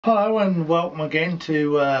Hello and welcome again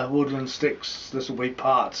to Woodland Sticks. This will be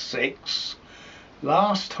part 6.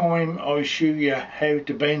 Last time I showed you how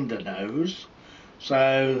to bend the nose,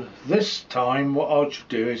 so this time what I should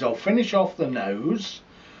do is I'll finish off the nose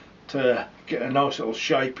to get a nice little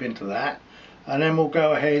shape into that, and then we'll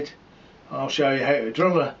go ahead and I'll show you how to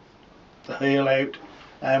drill the heel out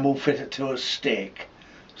and we'll fit it to a stick.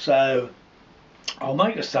 So I'll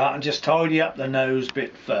make a start and just tidy up the nose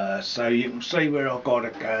bit first so you can see where I've got to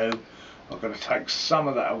go. I've got to take some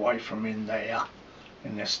of that away from in there,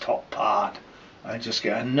 in this top part, and just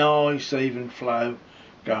get a nice even flow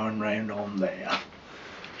going round on there.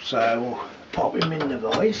 So we'll pop him in the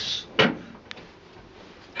vise. I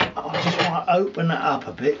just want to open that up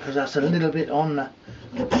a bit because that's a little bit on the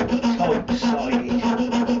tight side.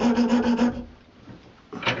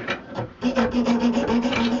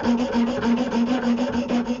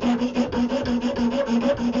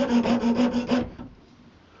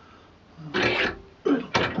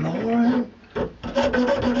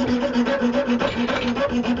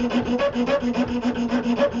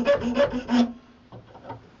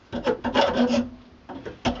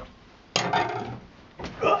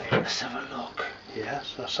 Right, let's have a look.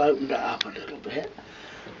 Yes, let's open it up a little bit.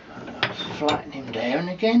 And flatten him down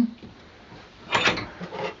again.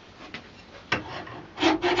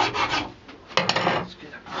 Let's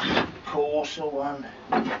get a coarser one.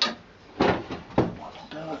 That'll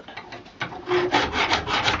do it.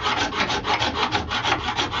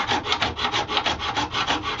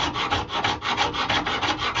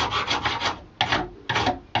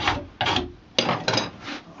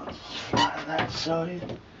 Flatten that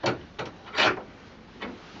side.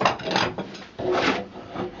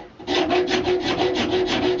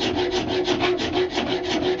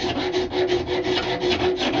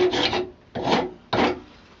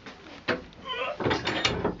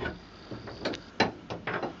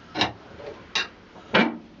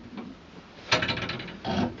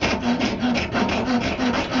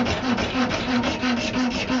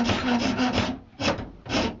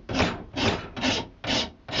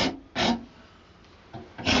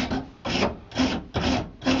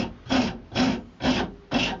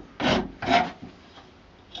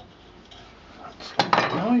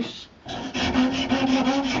 Nice.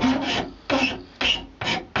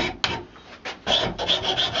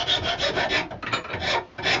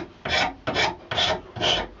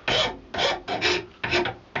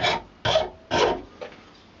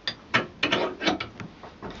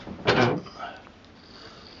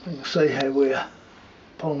 You can see how we're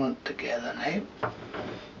pulling it together now.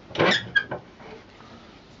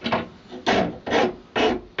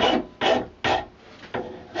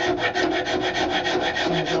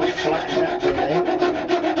 I'll flatten that bit out,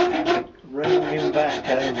 round him back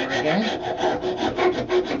over again.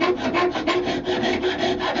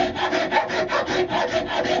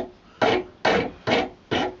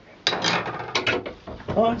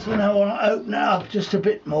 Right, so now I want to open it up just a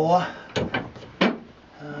bit more.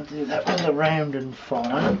 I'll do that with a round and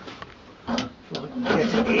fine, so I can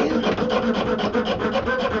get it in.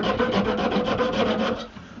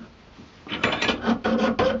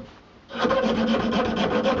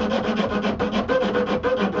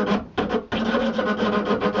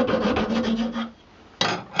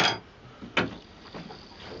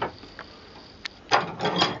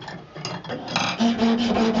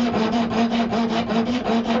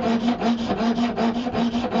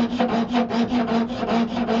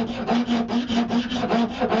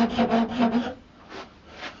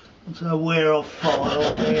 So where I've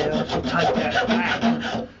filed there, I shall take that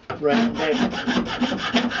back, round them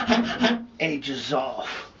edges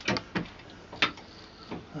off.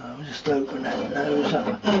 I'll just open that nose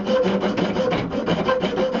up.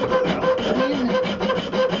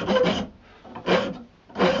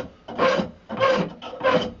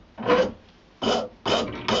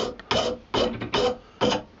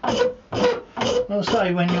 I'll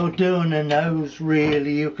say when you're doing the nose,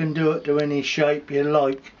 really you can do it to any shape you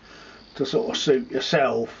like to sort of suit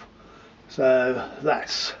yourself, so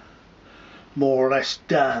that's more or less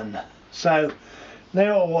done. So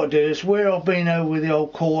now what I want to do is, where I've been over the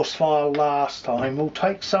old coarse file last time, we'll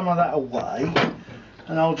take some of that away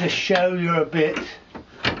and I'll just show you a bit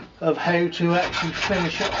of how to actually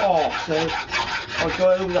finish it off. So I'll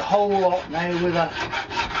go over the whole lot now with a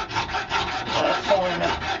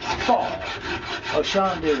finer file. I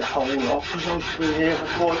shan't do the whole lot because I should be here for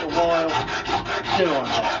quite a while doing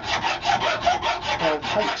it. I'll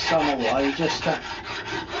take some away just to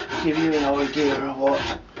give you an idea of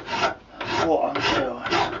what I'm doing.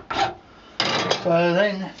 So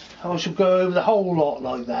then I shall go over the whole lot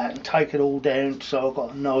like that and take it all down so I've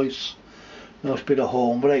got a nice nice bit of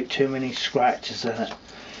horn without too many scratches in it.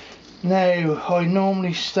 Now I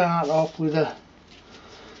normally start off with a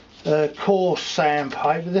coarse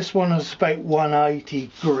sandpaper. This one is about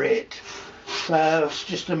 180 grit, so it's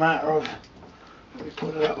just a matter of, let me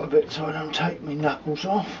put it up a bit so I don't take my knuckles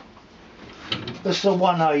off. This is a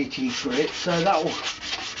 180 grit, so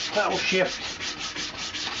that'll shift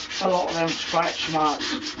a lot of them scratch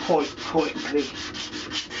marks quite quickly.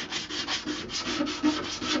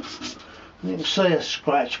 You can see a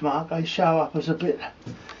scratch mark, they show up as a bit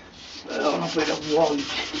on a bit of white.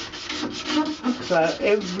 So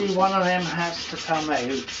every one of them has to come out.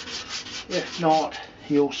 If not,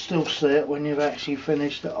 you'll still see it when you've actually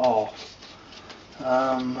finished it off. What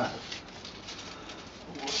are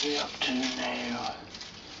we up to now?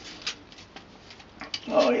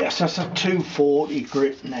 Oh yes, that's a 240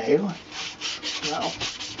 grit now. That'll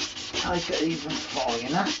take it even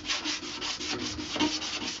finer.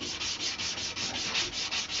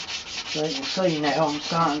 So you can see now I'm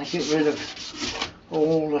starting to get rid of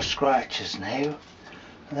all the scratches now,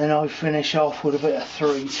 and then I finish off with a bit of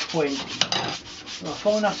 320. I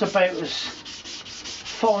find that's about as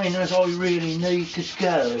fine as I really need to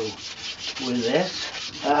go with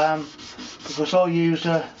this, because I use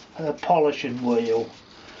a polishing wheel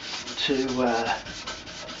to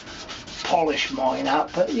polish mine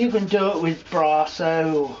up, but you can do it with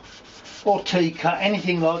Brasso or T-cut,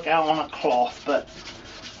 anything like that on a cloth, but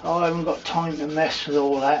I haven't got time to mess with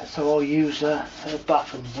all that, so I'll use a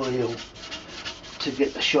buffing wheel to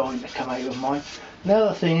get the shine to come out of mine.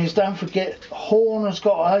 Another thing is, don't forget, horn has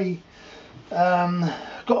got a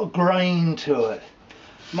grain to it,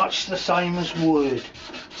 much the same as wood.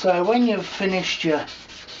 So when you've finished your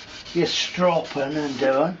stropping and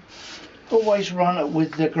doing, always run it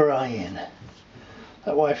with the grain.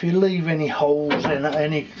 That way, if you leave any holes in it,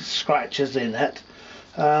 any scratches in it,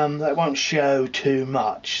 that won't show too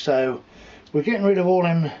much. So we're getting rid of all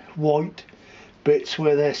them white bits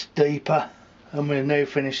where they're deeper, and we're now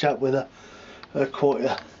finished up with a quite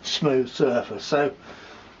a smooth surface. So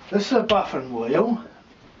this is a buffing wheel,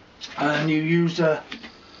 and you use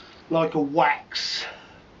like a wax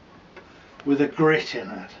with a grit in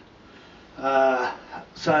it.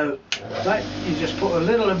 So that you just put a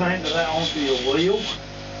little amount of that onto your wheel,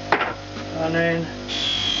 and then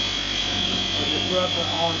I just rub it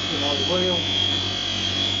onto my wheel.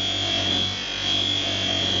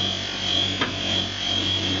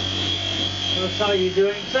 So you do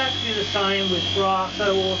exactly the same with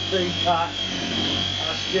Brasso or T-cut.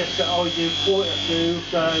 I suggest that I do quite a few,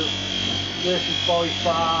 so this is by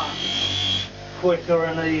far quicker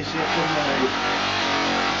and easier for me.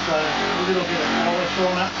 So a little bit of polish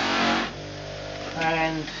on it,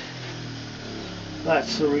 and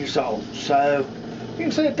that's the result. So you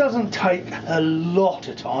can see it doesn't take a lot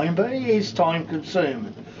of time, but it is time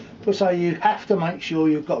consuming. But so you have to make sure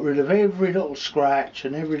you've got rid of every little scratch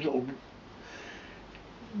and every little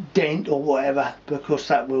dent or whatever, because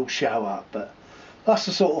that will show up. But that's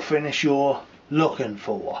the sort of finish you're looking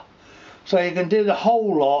for. So you can do the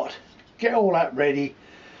whole lot, get all that ready.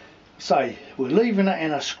 Say we're leaving it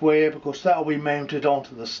in a square because that'll be mounted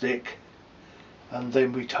onto the stick, and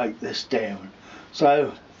then we take this down.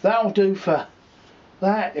 So that'll do for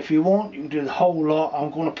that. If you want, you can do the whole lot. I'm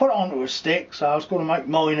going to put it onto a stick, so I was going to make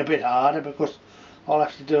mine a bit harder because I'll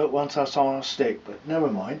have to do it once that's on a stick, but never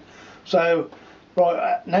mind. So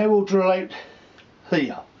right, now we'll drill out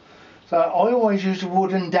here. So I always use a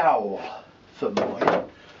wooden dowel for mine.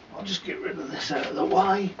 I'll just get rid of this out of the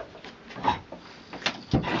way.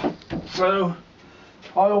 So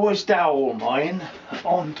I always dowel mine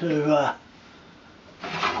onto the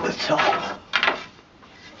top,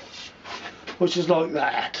 which is like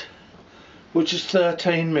that, which is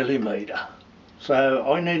 13mm.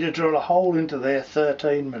 So I need to drill a hole into there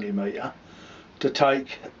 13mm to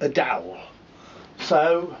take a dowel.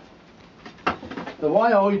 So the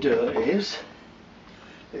way I do it is,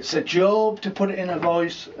 it's a job to put it in a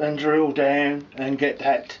vise and drill down and get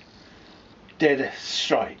that dead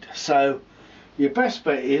straight. So your best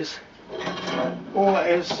bet is, all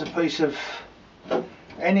it is a piece of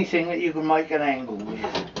anything that you can make an angle with,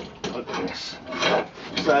 like this.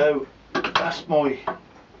 So that's my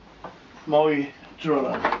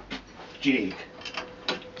drilling jig.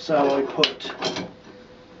 So I put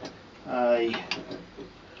a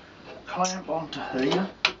clamp onto here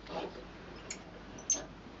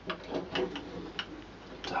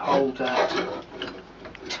to hold that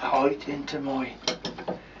tight into my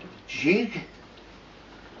jig.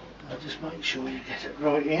 Now just make sure you get it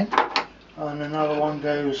right in, and another one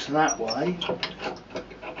goes that way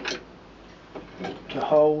to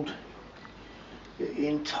hold it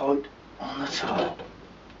in tight on the top.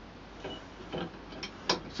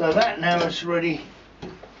 So that now is ready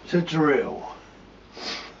to drill.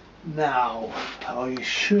 Now I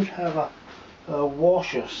should have a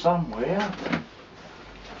washer somewhere.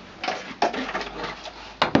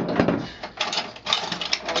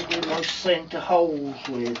 I do my centre holes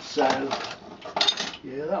with, so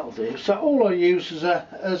yeah, that'll do. So all I use is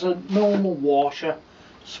a normal washer,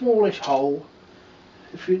 smallish hole.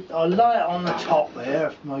 I lay it on the top there,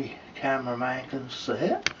 if my cameraman can see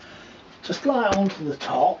it. Just lay it onto the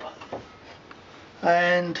top,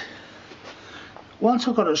 and once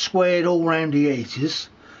I've got it squared all round the edges,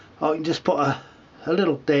 I can just put a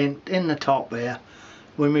little dent in the top there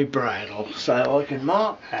with my bradawl, so I can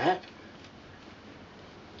mark that.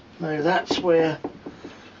 Now that's where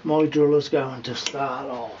my drill is going to start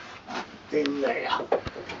off, in there.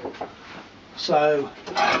 So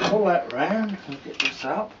pull that round and get this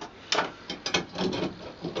up.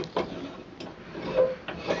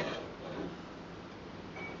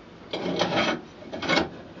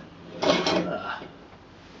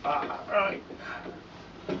 Right.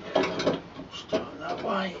 Let's do it that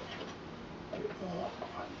way.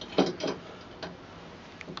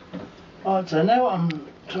 Right, so now what I'm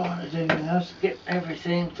trying to do now is get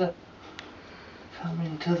everything to come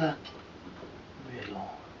into the middle.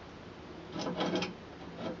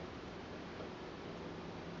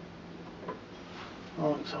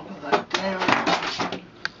 Right, so I've got that down.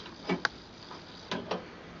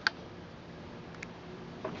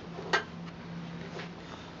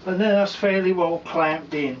 So now that's fairly well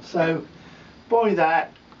clamped in. So by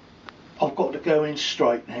that I've got to go in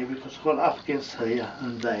straight now because I've got it up against here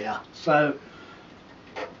and there. So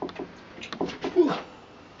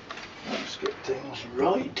let's get things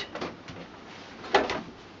right.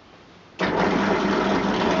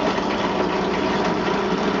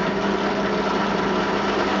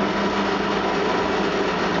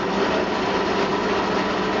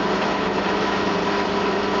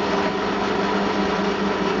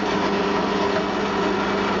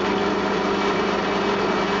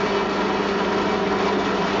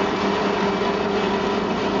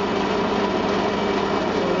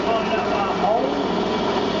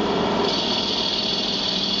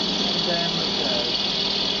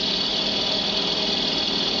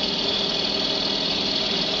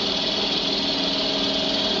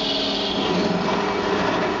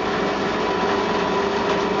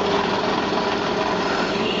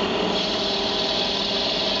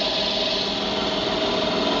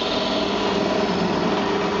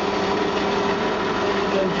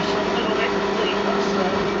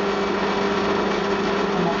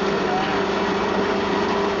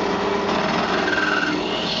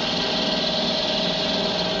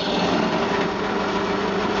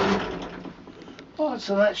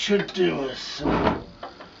 So that should do us.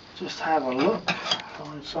 Just have a look,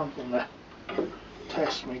 find something to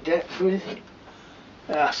test my depth with.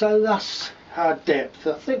 So that's our depth.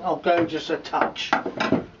 I think I'll go just a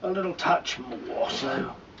little touch more.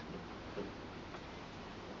 So,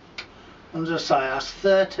 and as I say, that's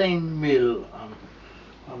 13 mil.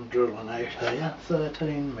 I'm drilling out here.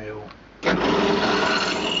 13 mil.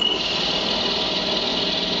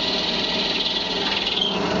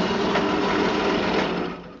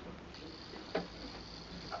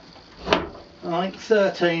 I think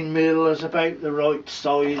 13 mil is about the right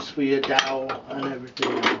size for your dowel and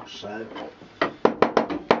everything else. So,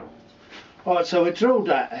 right, so we drilled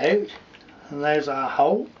that out, and there's our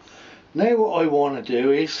hole. Now what I want to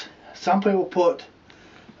do is, some people put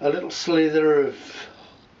a little slither of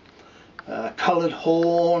coloured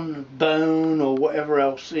horn, bone, or whatever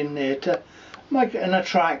else in there to make it an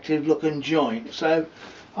attractive looking joint. So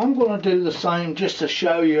I'm going to do the same just to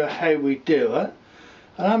show you how we do it.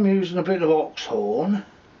 And I'm using a bit of ox horn,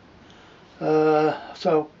 so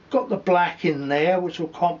I've got the black in there which will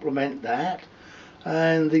complement that,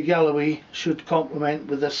 and the yellowy should complement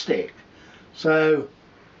with the stick. So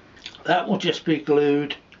that will just be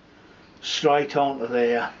glued straight onto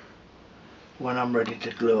there when I'm ready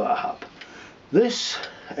to glue it up. This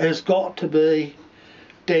has got to be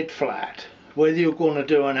dead flat, whether you're going to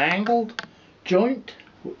do an angled joint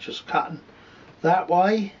which is cutting that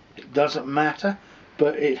way, it doesn't matter.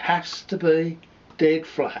 But it has to be dead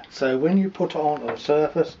flat, so when you put it onto the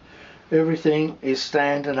surface everything is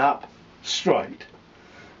standing up straight.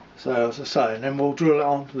 So as I say, and then we'll drill it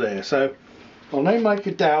onto there. So I'll now make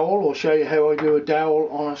a dowel, or show you how I do a dowel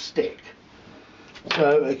on a stick.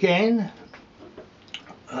 So again,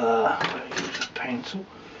 use a pencil,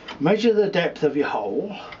 measure the depth of your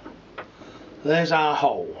hole. There's our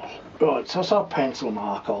hole. Right, so that's our pencil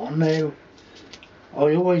mark on. Now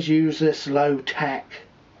I always use this low tack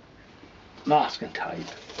masking tape.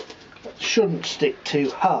 It shouldn't stick too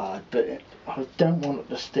hard, but I don't want it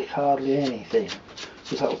to stick hardly anything,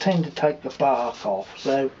 because that'll tend to take the bark off.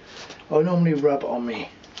 So I normally rub it on my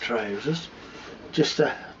trousers just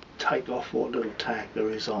to take off what little tag there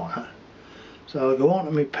is on it. So I go on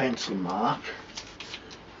to my pencil mark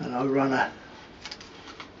and I run a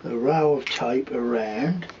row of tape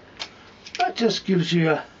around. That just gives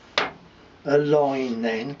you a line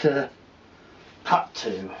then to cut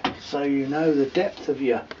to, so you know the depth of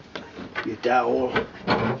your dowel.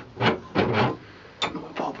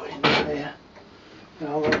 Pop it in there.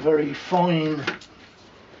 Now I've got a very fine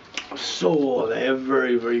saw there,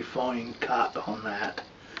 very fine cut on that.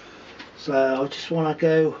 So I just want to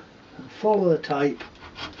go and follow the tape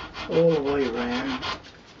all the way around.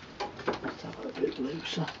 Let's have it a bit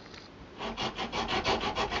looser.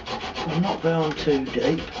 I'm not going too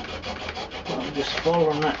deep, but I'm just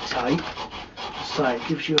following that tape. So it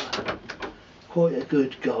gives you quite a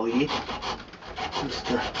good guide as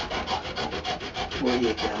to where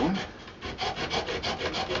you're going.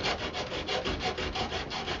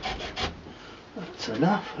 That's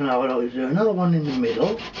enough. Now I'll do another one in the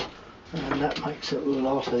middle, and that makes it a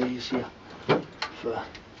lot easier for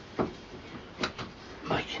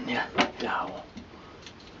making your dowel.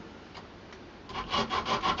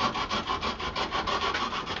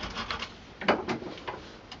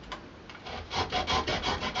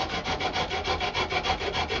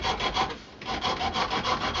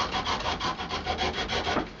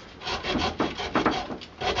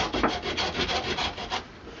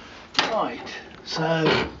 Right,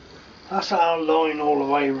 so that's our line all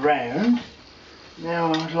the way round.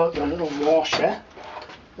 Now I'd like a little washer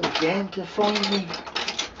again to find the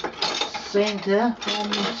centre on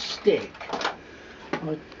the stick.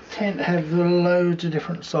 I tend to have loads of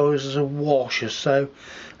different sizes of washers, so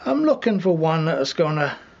I'm looking for one that's going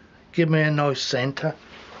to give me a nice centre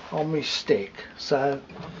on my stick. So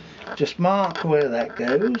just mark where that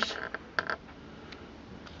goes.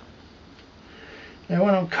 Now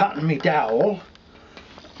when I'm cutting my dowel,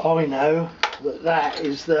 I know that that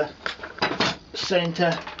is the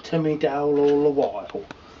centre to my dowel all the while.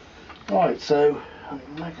 Right, so I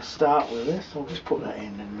can make a start with this. I'll just put that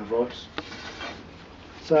in the vise.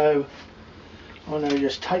 So I know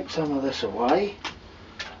just take some of this away.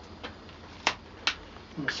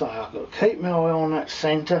 And so I've got to keep my eye on that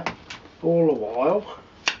centre all the while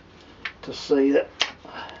to see that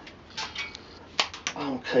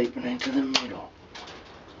I'm keeping into the middle.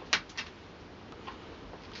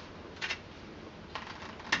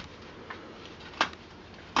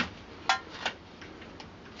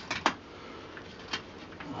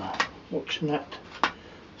 Watching that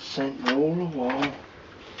centre all the while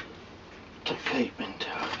to keep into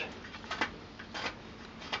it.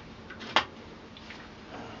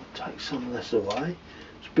 Take some of this away.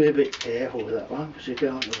 Just be a bit careful with that one because you're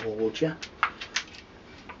going towards you.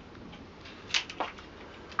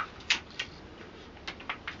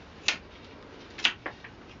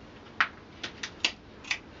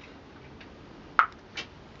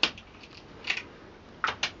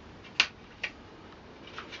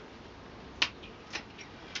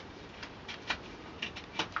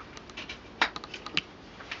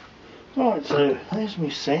 Right, so there's my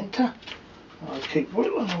centre. I'll keep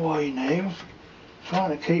whittling away now,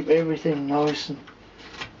 trying to keep everything nice and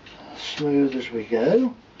smooth as we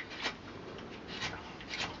go.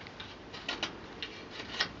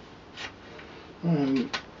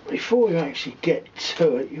 Before you actually get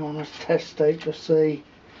to it, you want to test it to see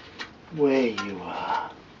where you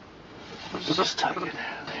are. So just take it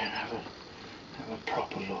out there and have a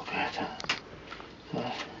proper look at it. So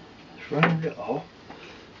just round it off,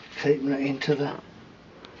 keeping it into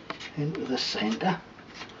the centre.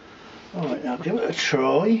 Alright, now give it a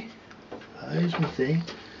try. There's my thing.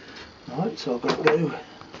 Right, so I've got to go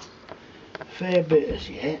a fair bit as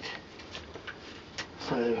yet.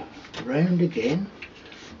 So round again.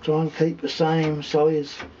 Try and keep the same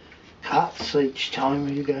size cuts each time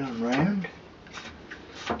you're going round.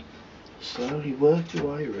 Slowly work your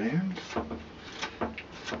way round.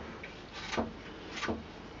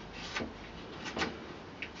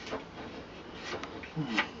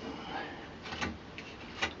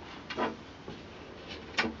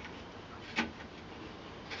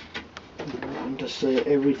 To see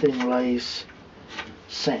everything lays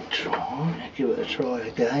central. Give it a try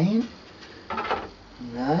again.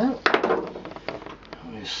 No.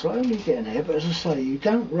 We're slowly getting there, but as I say, you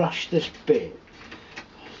don't rush this bit.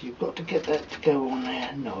 You've got to get that to go on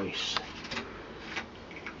there nice.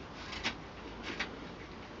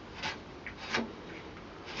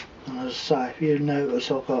 And as I say, if you notice,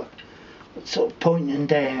 I've got It's sort of pointing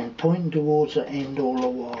down, pointing towards the end all the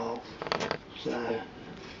while. So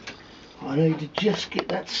I need to just get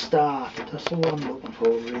that started. That's all I'm looking for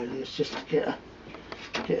really. It's just to get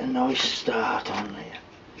a nice start on there.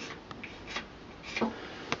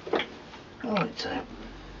 Right, so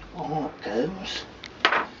on it goes.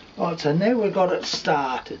 Right, so now we've got it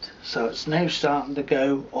started. So it's now starting to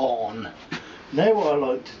go on. Now what I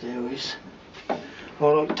like to do is I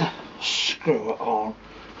like to screw it on.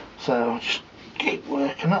 So I'll just keep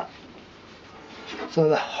working it. So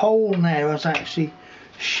the hole now is actually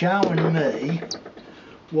showing me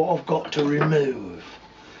what I've got to remove.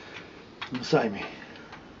 And say my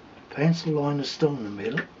pencil line is still in the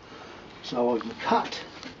middle, so I can cut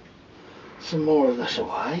some more of this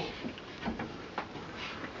away.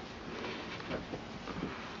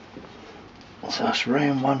 So that's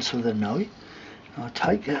round once with a knife. I'll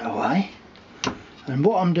take that away. And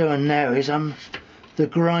what I'm doing now is the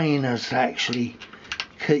grain is actually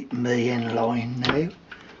keeping me in line now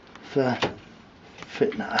for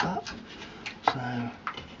fitting it up. So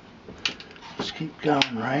just keep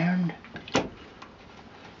going round.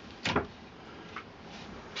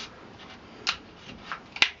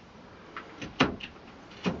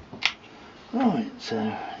 Right, so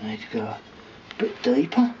I need to go a bit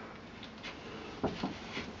deeper.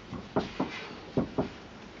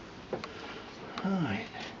 Right.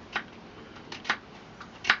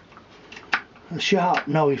 A sharp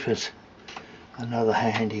knife is another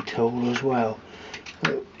handy tool as well.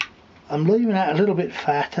 But I'm leaving that a little bit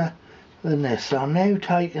fatter than this, so I'm now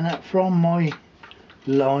taking it from my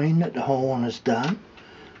line that the horn has done.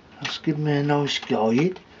 That's given me a nice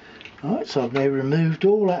guide. Right, so I've now removed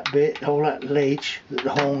all that bit, all that ledge that the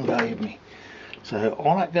horn gave me. So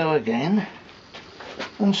on it go again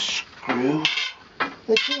and screw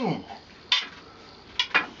again.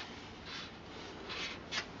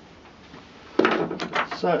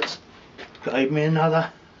 So it's gave me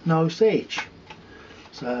another nice edge.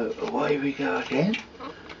 So away we go again.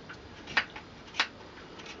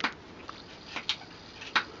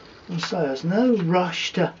 And so there's no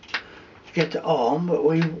rush to get it on, but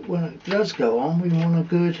when it does go on, we want a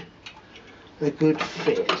good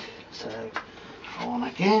fit. So on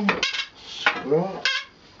again, screw it.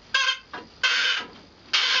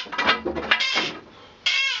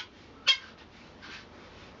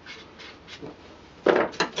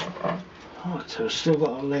 Right, so I've still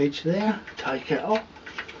got a ledge there. Take it off.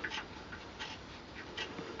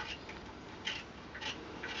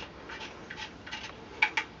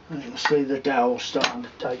 You can see the dowel starting to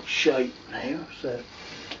take shape now, so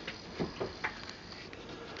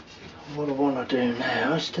what I want to do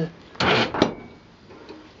now is to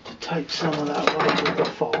take some of that away with the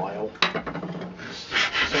file.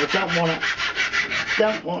 So I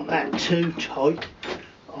don't want that too tight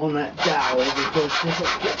on that dowel, because if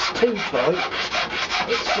it gets too tight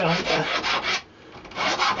it's going to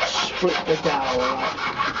split the dowel up.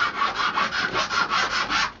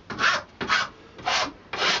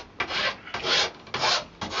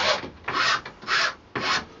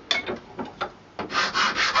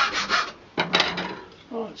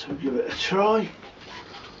 So we'll give it a try.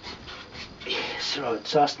 Yes, right,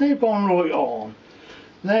 so it's now gone right on.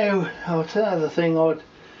 Now, I'll tell you the thing I've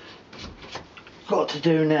got to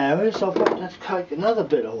do now is I've got to take another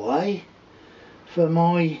bit away for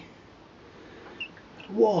my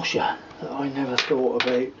washer that I never thought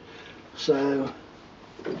about. So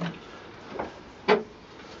I'm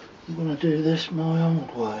going to do this my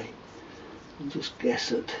old way and just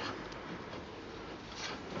guess it.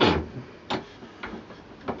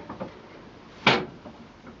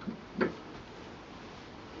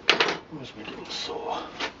 Where's my little saw?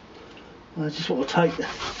 I just want to take the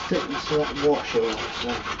thickness of that washer off.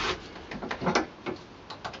 So.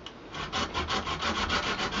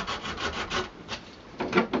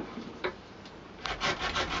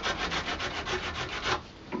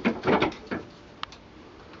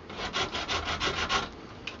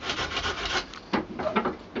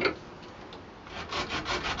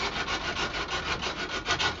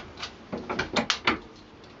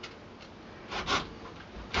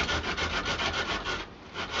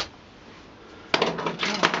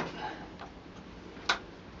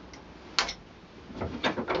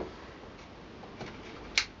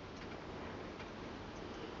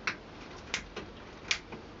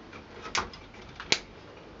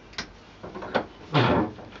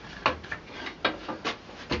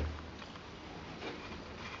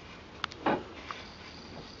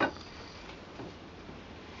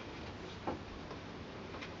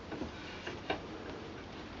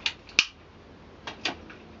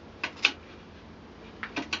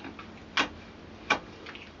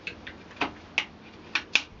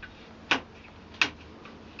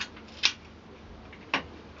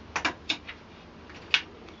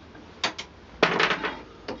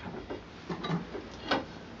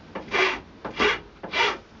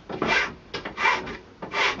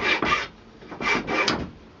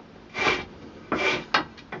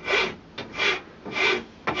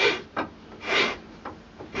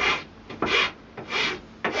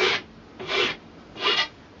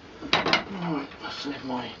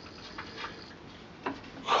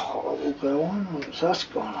 So that's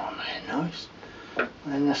gone on there nice.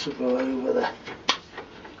 And this will go over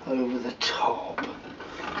the top.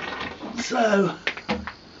 So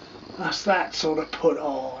that's that sort of put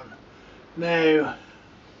on. Now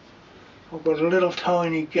I've got a little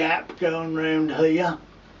tiny gap going round here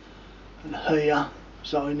and here,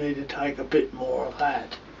 so I need to take a bit more of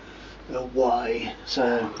that away.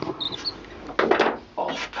 So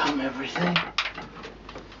off come everything.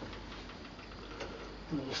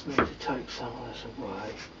 I just need to take some of this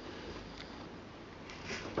away.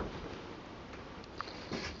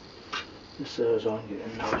 Just so as I can get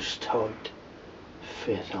a nice tight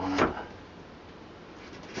fit on it.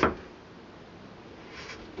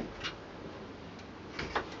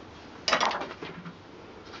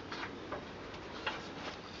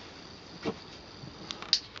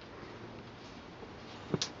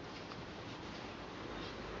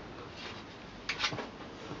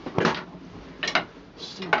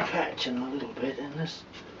 Still catching a little bit in this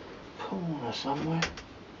corner somewhere.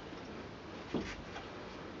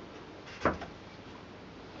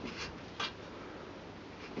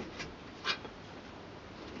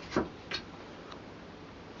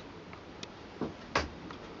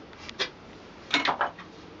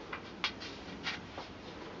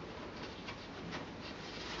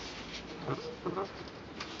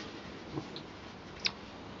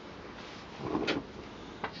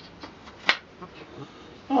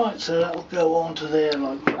 Right, so that'll go onto there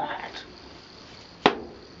like that.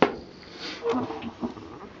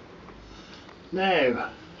 Now,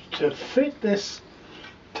 to fit this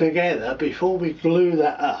together before we glue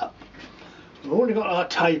that up, we've already got our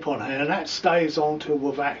tape on here and that stays on till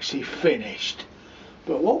we've actually finished.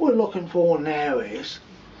 But what we're looking for now is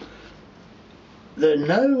the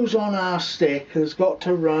nose on our stick has got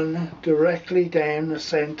to run directly down the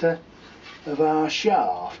centre of our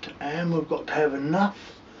shaft, and we've got to have enough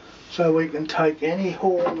so we can take any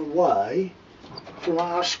horn away from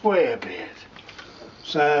our square bit.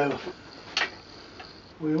 So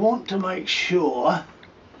we want to make sure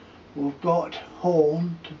we've got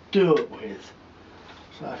horn to do it with.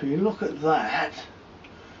 So if you look at that,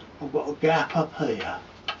 I've got a gap up here.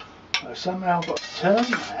 So somehow I've got to turn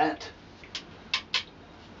that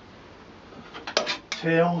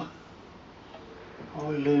till I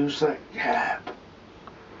lose that gap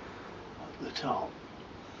at the top.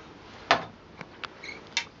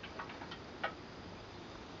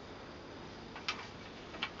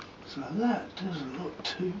 So that doesn't look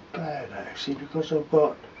too bad actually, because I've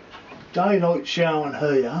got daylight showing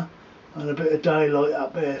here and a bit of daylight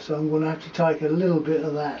up there, so I'm going to have to take a little bit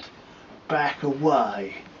of that back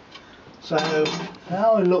away. So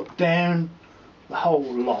now I look down the whole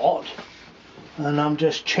lot and I'm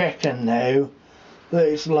just checking now that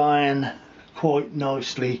it's lying quite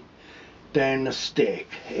nicely down the stick.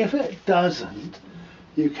 If it doesn't,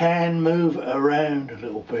 you can move it around a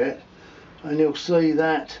little bit and you'll see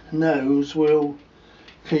that nose will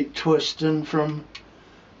keep twisting from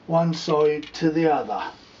one side to the other.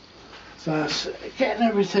 So it's getting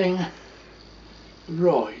everything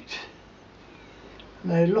right.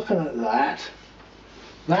 Now looking at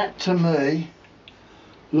that to me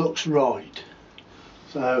looks right.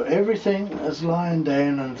 So everything is lying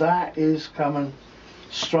down and that is coming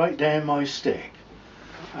straight down my stick.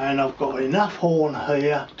 And I've got enough horn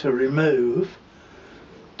here to remove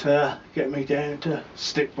to get me down to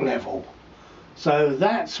stick level. So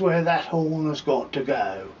that's where that horn has got to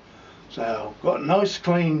go. So I've got nice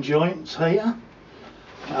clean joints here.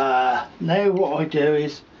 Now what I do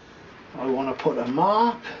is I want to put a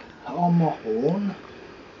mark on my horn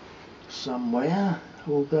somewhere.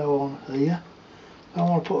 We'll go on here. I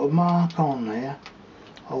want to put a mark on there.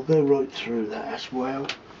 I'll go right through that as well,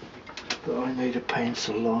 but I need a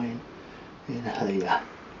pencil line in here.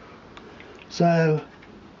 So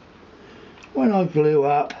when I glue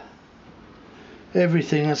up,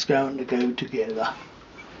 everything is going to go together.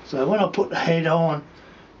 So when I put the head on,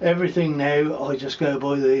 everything now I just go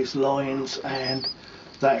by these lines and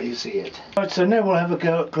that is it. Right, so now we'll have a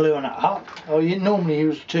go at gluing it up. I normally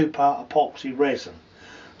use 2-part epoxy resin.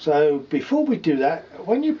 So before we do that,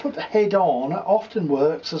 when you put the head on, it often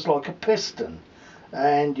works as like a piston,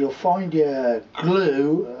 and you'll find your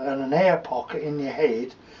glue and an air pocket in your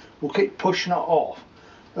head will keep pushing it off.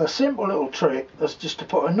 A simple little trick is just to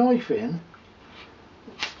put a knife in,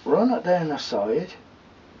 run it down the side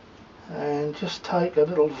and just take a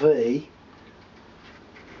little V,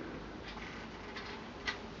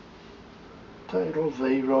 take a little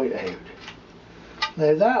V right out.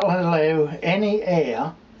 Now that will allow any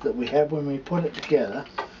air that we have when we put it together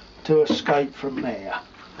to escape from there.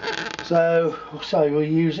 So we'll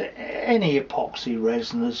use any epoxy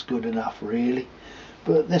resin is good enough really.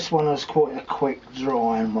 but this one is quite a quick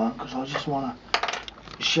drying one because I just want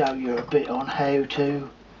to show you a bit on how to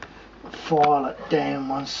file it down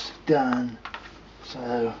once it's done.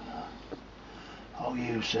 So I'll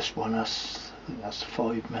use this one. I think that's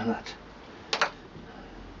 5 minutes.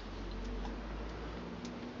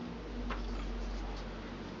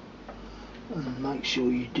 And make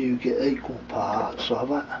sure you do get equal parts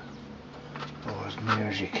of it, or as near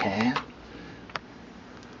as you can,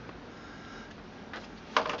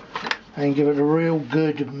 and give it a real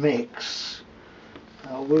good mix.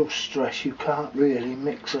 I will stress you can't really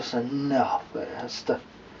mix this enough. It has to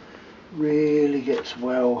really get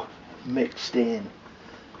well mixed in.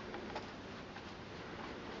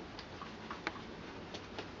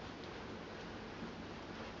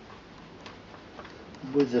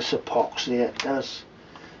 With this epoxy it does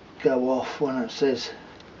go off when it says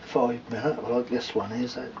 5 minutes, like this one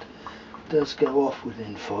is. It does go off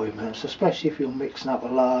within 5 minutes, especially if you're mixing up a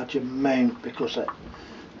large amount, because it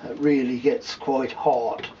really gets quite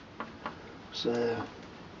hot. So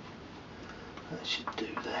that should do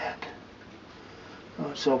that.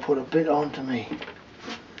 Right, so I'll put a bit onto me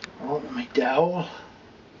dowel.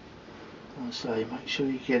 And say, make sure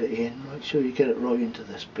you get it in, make sure you get it right into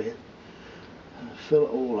this bit. And fill it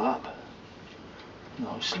all up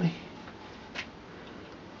nicely.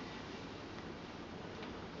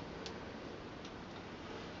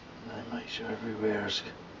 And then make sure everywhere's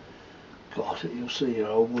got it. You'll see your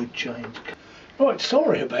old wood chains. Right,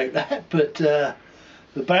 sorry about that, but the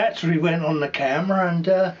battery went on the camera,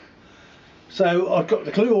 and so I've got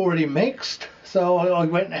the glue already mixed, so I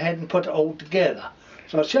went ahead and put it all together.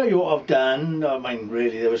 So I'll show you what I've done. I mean,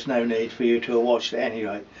 really there was no need for you to have watched it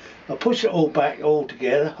anyway. I pushed it all back all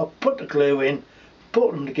together, I put the glue in,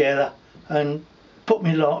 put them together, and put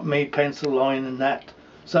me pencil line and that,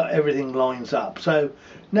 so everything lines up. So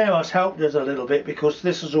now it's helped us a little bit because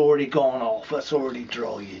this has already gone off, it's already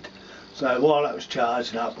dried. So while that was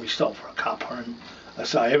charging up, we stopped for a cuppa, and I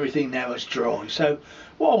say everything now is dry. So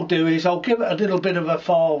what I'll do is I'll give it a little bit of a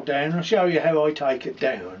file down and show you how I take it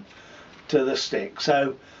down to the stick.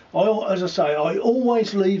 So as I say, I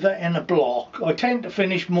always leave it in a block. I tend to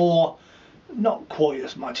finish more, not quite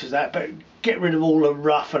as much as that, but get rid of all the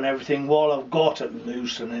rough and everything while I've got it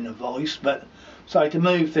loose and in a vise. But so to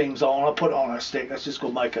move things on, I put it on a stick. That's just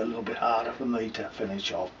going to make it a little bit harder for me to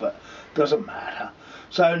finish off, but doesn't matter.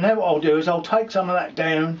 So now what I'll do is I'll take some of that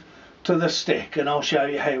down to the stick and I'll show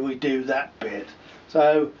you how we do that bit.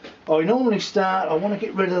 So I normally start, I want to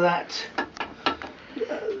get rid of that,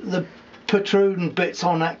 the protruding bits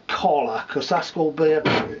on that collar, because that's going to be a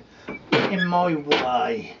bit in my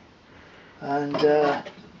way, and I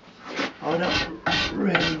don't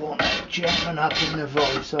really want that jamming up in the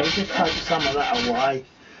vise, so I'll just take some of that away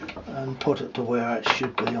and put it to where it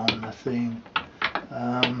should be on the thing.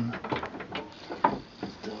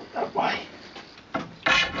 Do it that way.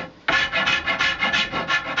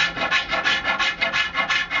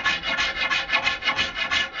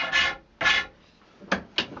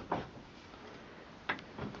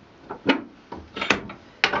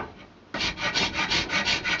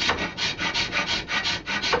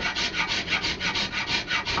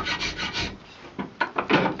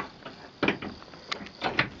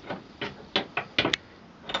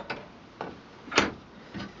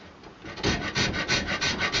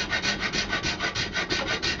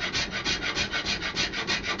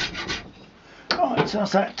 So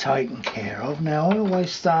that's that taken care of. Now I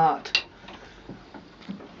always start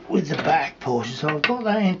with the back portion, so I've got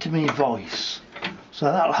that into my vise, so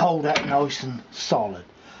that'll hold that nice and solid.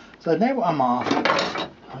 So now what I'm after,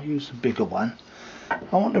 I'll use a bigger one.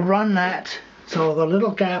 I want to run that, so I've got a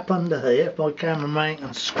little gap under here. If my cameraman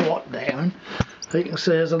can squat down, you can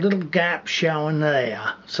see there's a little gap showing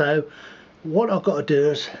there. So what I've got to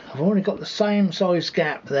do is, I've only got the same size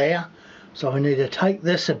gap there, so I need to take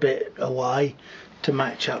this a bit away to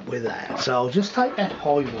match up with that. So I'll just take that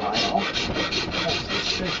highway off. That's the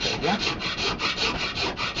stick here.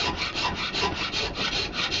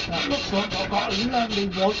 Now it looks like I've got a lovely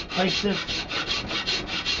white piece of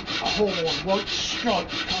horn, white stripe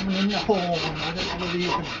coming in the horn. I don't know whether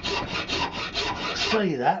you can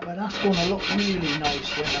see that, but that's going to look really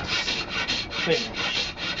nice when that's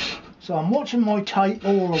finished. So I'm watching my tape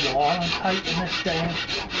all the while and taking this down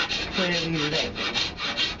fairly level.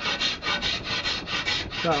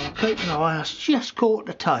 So I'm keeping an eye, it's just caught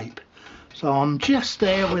the tape. So I'm just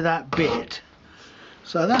there with that bit.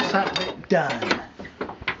 So that's that bit done.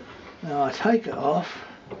 Now I take it off,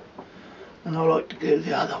 and I like to go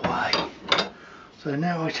the other way. So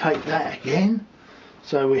now I take that again.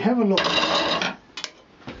 So we have a look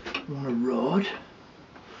on a rod.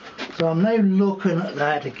 So I'm now looking at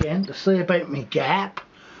that again to see about my gap.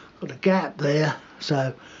 Got a gap there,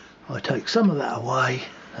 so I take some of that away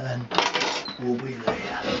and we'll be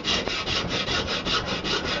there.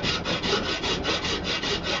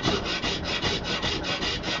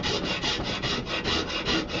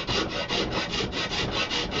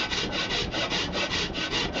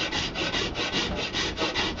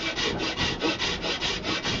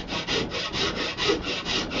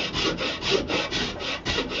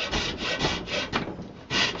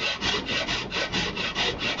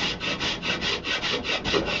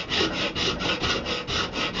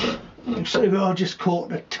 So I just caught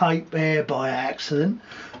the tape there by accident,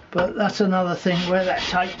 but that's another thing where that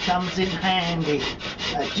tape comes in handy.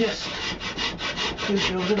 It just gives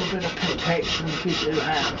you a little bit of protection if you do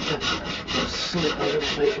happen to slip a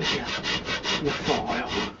little bit with your file.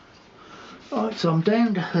 Right, so I'm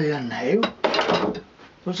down to here now.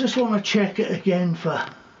 I just want to check it again for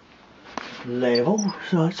level.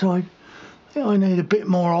 So I think I need a bit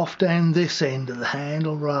more off down this end of the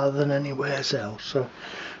handle rather than anywhere else. So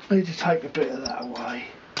I need to take a bit of that away.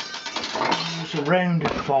 Use a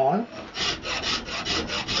rounded file.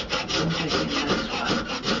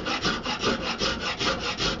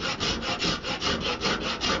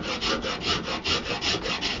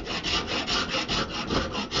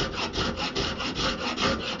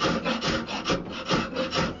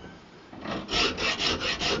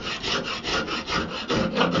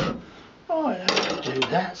 Do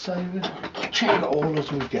that, so check it all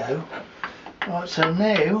as we go. Right, so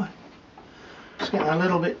now it's getting a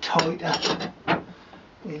little bit tighter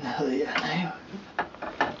in here now.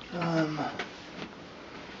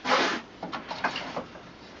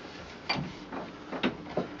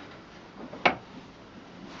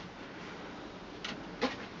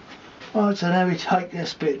 Right, so now we take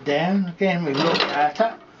this bit down. Again, we look at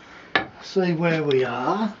it, see where we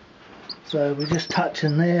are. So we're just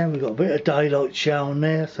touching there, we've got a bit of daylight showing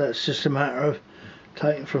there, so it's just a matter of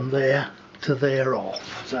taking from there to there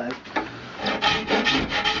off. So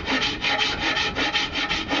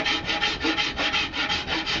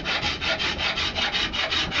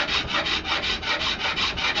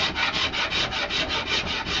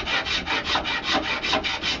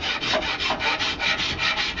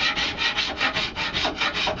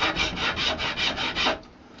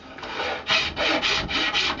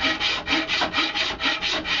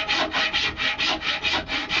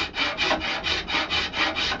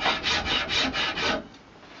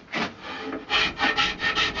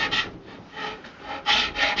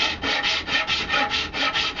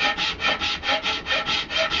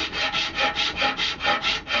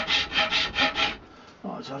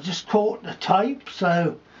I just caught the tape,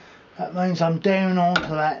 so that means I'm down onto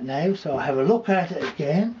that now. So I have a look at it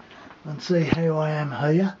again and see how I am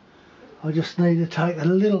here. I just need to take a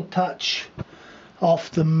little touch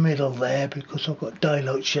off the middle there because I've got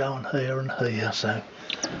daylight showing here and here. So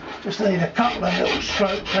just need a couple of little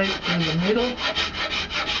stroke takes through the middle.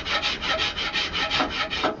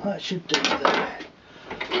 That should do that.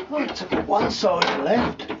 Right, so I've got one side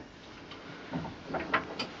left.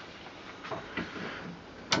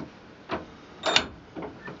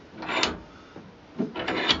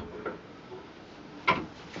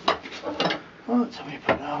 Right, so we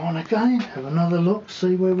put that on again, have another look,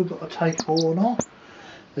 see where we've got to take board off.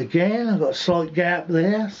 Again, I've got a slight gap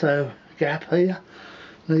there, so gap here.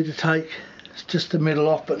 Need to take just the middle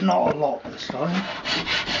off, but not a lot this time.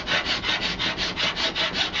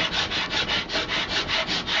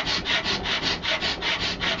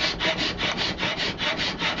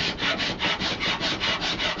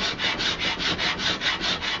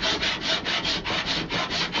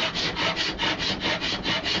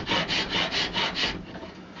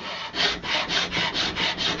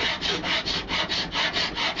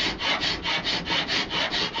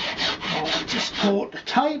 Caught the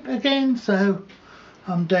tape again, so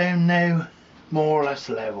I'm down now more or less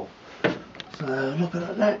level. So looking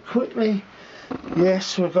at that quickly,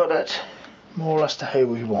 yes, we've got it more or less to how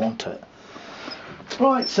we want it.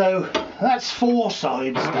 Right, so that's 4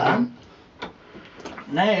 sides done.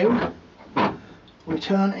 Now we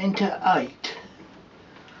turn it into 8.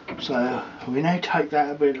 So we now take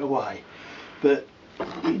that a bit away, but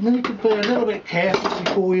you need to be a little bit careful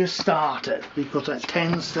before you start it because it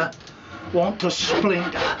tends to want to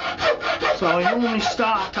splinter. So I normally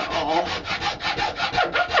start it off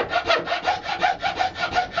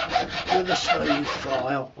with a smooth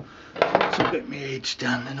file. So I get my edge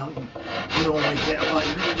done and I can normally get away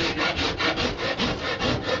with it.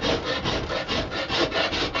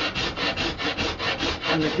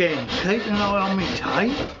 And again, keep an eye on my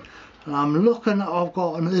tape, and I'm looking that I've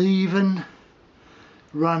got an even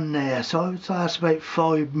run there, so I would say that's about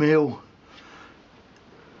 5mm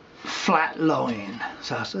flat line,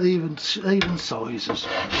 so it's even sizes.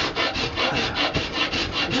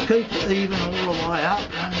 Just keep it even all the way up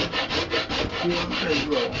and you won't be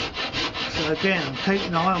wrong. So again, keep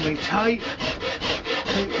an eye on my tape,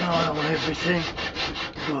 keep an eye on everything.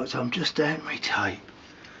 Right, so I'm just down to my tape.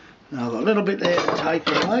 Now I've got a little bit there to take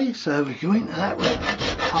away, so we go into that with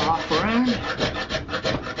half round.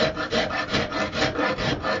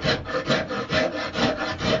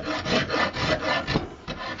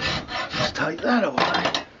 Just take that away.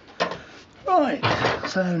 Right,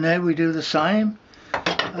 so now we do the same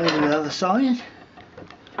over the other side.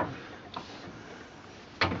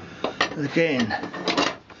 Again,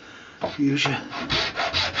 use your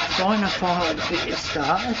finer file to get you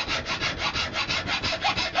started.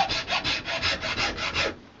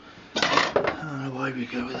 And away we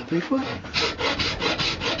go with the big one.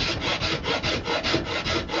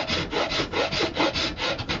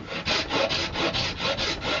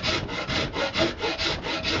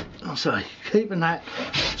 I'm sorry, keeping that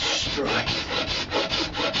straight.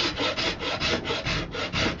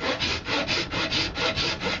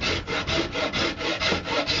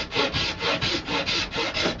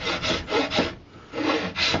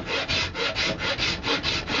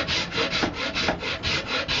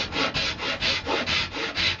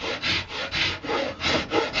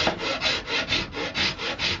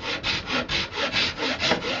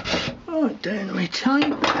 Right, down to my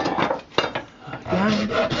tape. Again,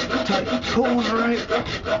 take the corner out.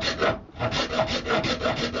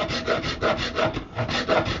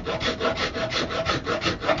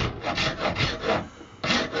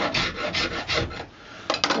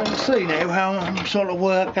 You can see now how I'm sort of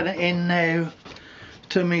working it in now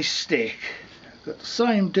to my stick. Got the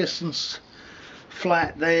same distance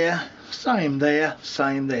flat there, same there,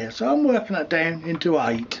 same there. So I'm working it down into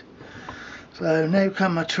 8. So now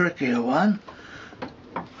come a trickier one.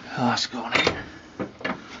 Oh, that's gone in.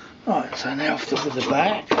 Right, so now off with the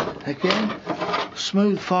back again.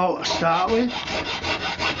 Smooth file to start with.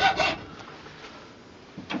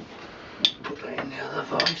 Put that in the other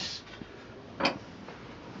vise.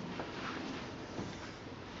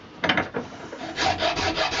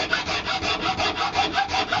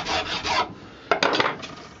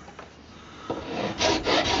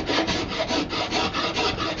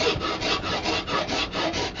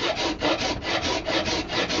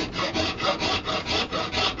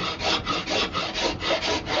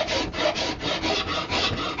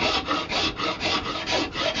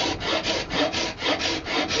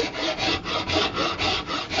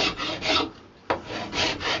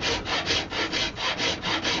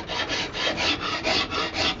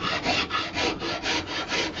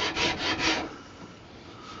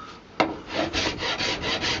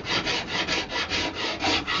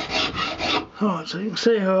 Right, so you can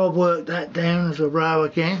see how I've worked that down as a row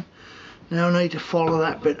again. Now I need to follow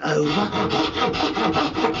that bit over.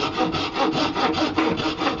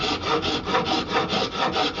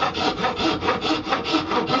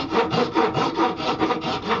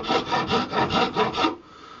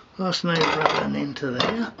 That's now running into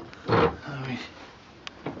there. So we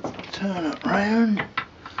turn it round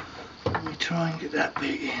and we try and get that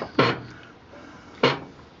bit in.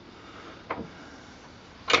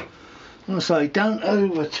 I say, don't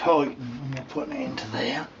over tighten when you're putting it into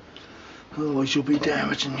there, otherwise you'll be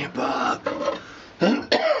damaging your bark.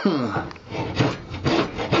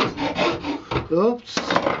 Oops,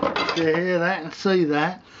 you hear that and see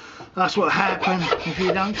that? That's what happens if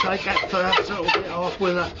you don't take that first little bit off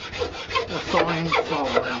with a fine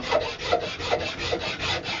file.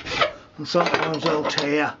 And sometimes they'll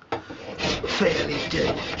tear fairly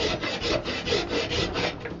deep.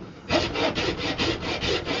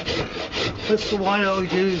 That's the way I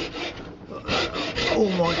do all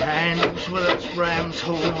my handles, whether it's ram's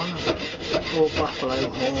horn or buffalo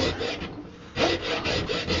horn.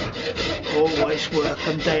 Always work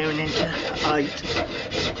them down into 8.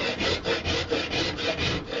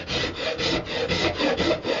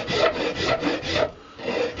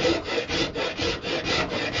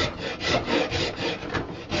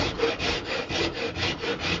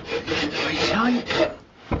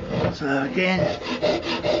 So again,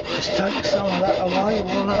 just take some of that away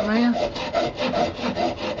while I'm there.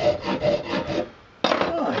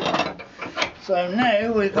 Right. So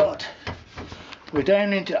now we're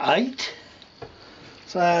down into 8.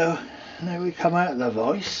 So now we come out of the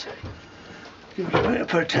vise, give it a bit of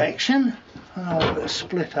protection, and I'll put a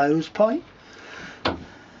split hose pipe.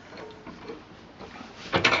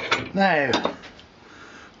 Now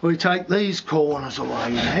we take these corners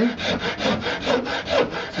away now.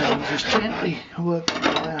 So And just gently work it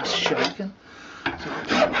without shaking. So I'll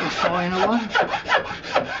get the finer one.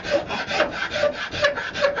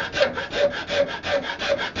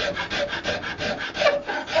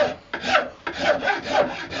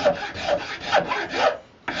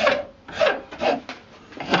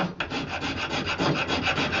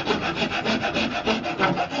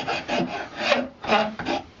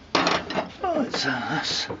 Right, so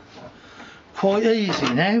that's quite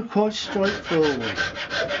easy now, quite straightforward.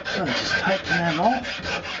 So just taking them off.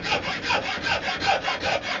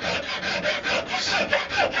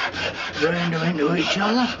 Round them into each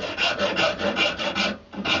other.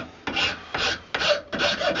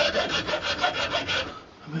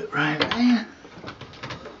 A bit round there.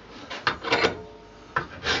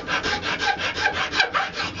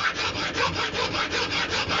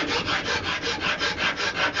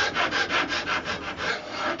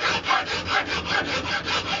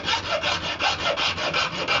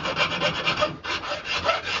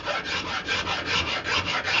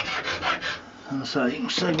 And so you can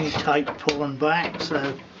see me tape pulling back, so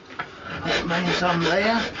that means I'm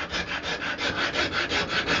there.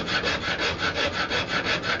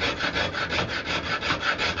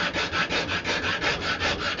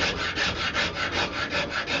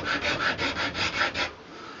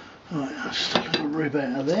 Right, just a little rib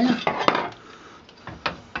out of there.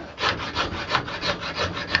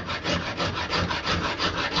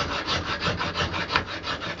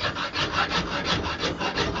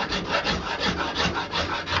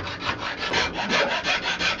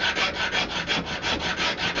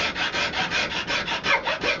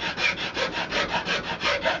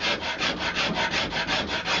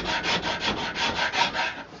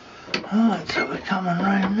 Alright, so we're coming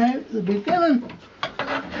round now to the beginning.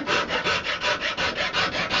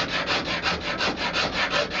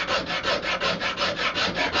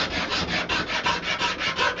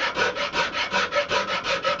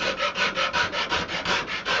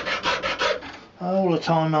 All the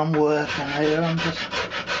time I'm working here, I'm just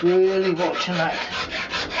really watching that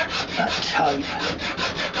tape,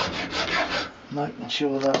 making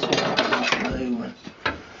sure that's not moving.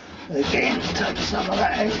 Again, take some of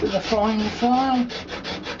that out with a fine file.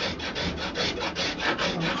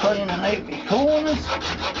 I'm cleaning out my corners.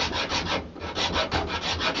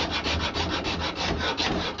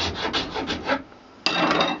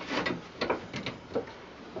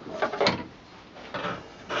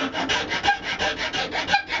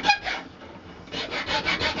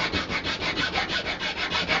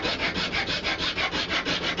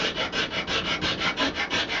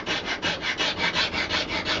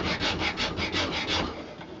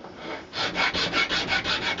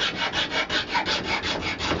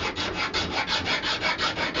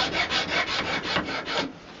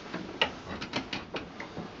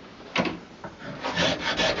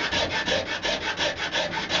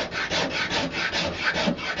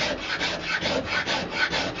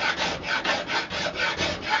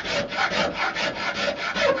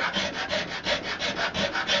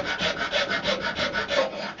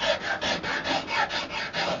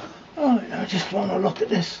 Right, I just want to look at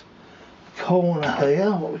this corner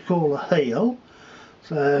here, what we call a heel.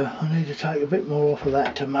 So I need to take a bit more off of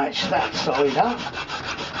that to match that side up.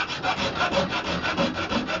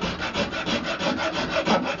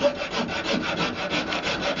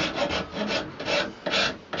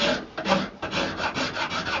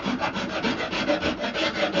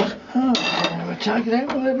 Alright, we'll take it out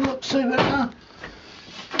and we'll have a look, see what our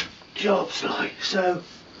job's like. So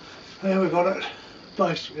there we've got it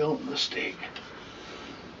basically on the stick.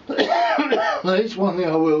 There's one thing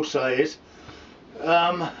I will say is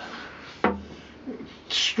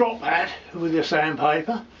strop that with your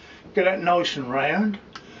sandpaper, get it nice and round,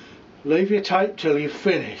 leave your tape till you've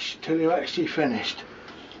finished, till you've actually finished,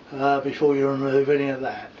 before you remove any of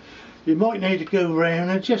that. You might need to go round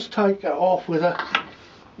and just take it off with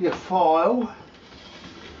your file,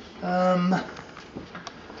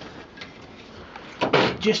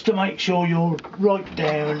 just to make sure you're right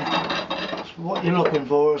down. What you're looking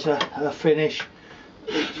for is a finish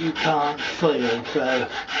that you can't feel, so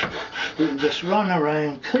you can just run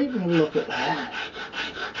around keeping a look at that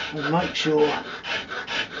and make sure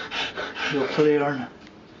you're clearing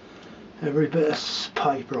every bit of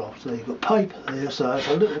paper off. So you've got paper there, so there's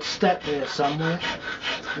a little step there somewhere,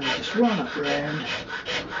 and you just run it round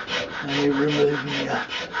and you're removing your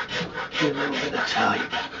little bit of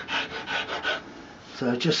tape.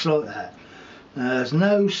 So just like that. Now, there's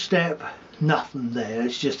no step, nothing there,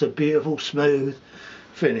 it's just a beautiful smooth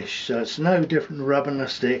finish, so it's no different than rubbing a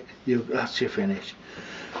stick. That's your finish.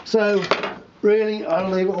 So really I'll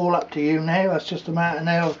leave it all up to you now. It's just a matter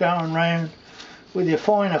now of going round with your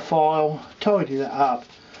finer file, tidy that up,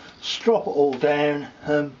 strop it all down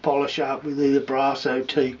and polish it up with either brass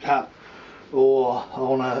OT cut or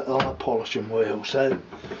on a polishing wheel. So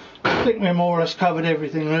I think we more or less covered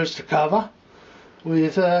everything there is to cover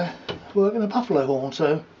with working a buffalo horn.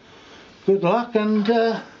 So good luck and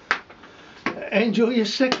enjoy your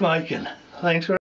stick making. Thanks very much.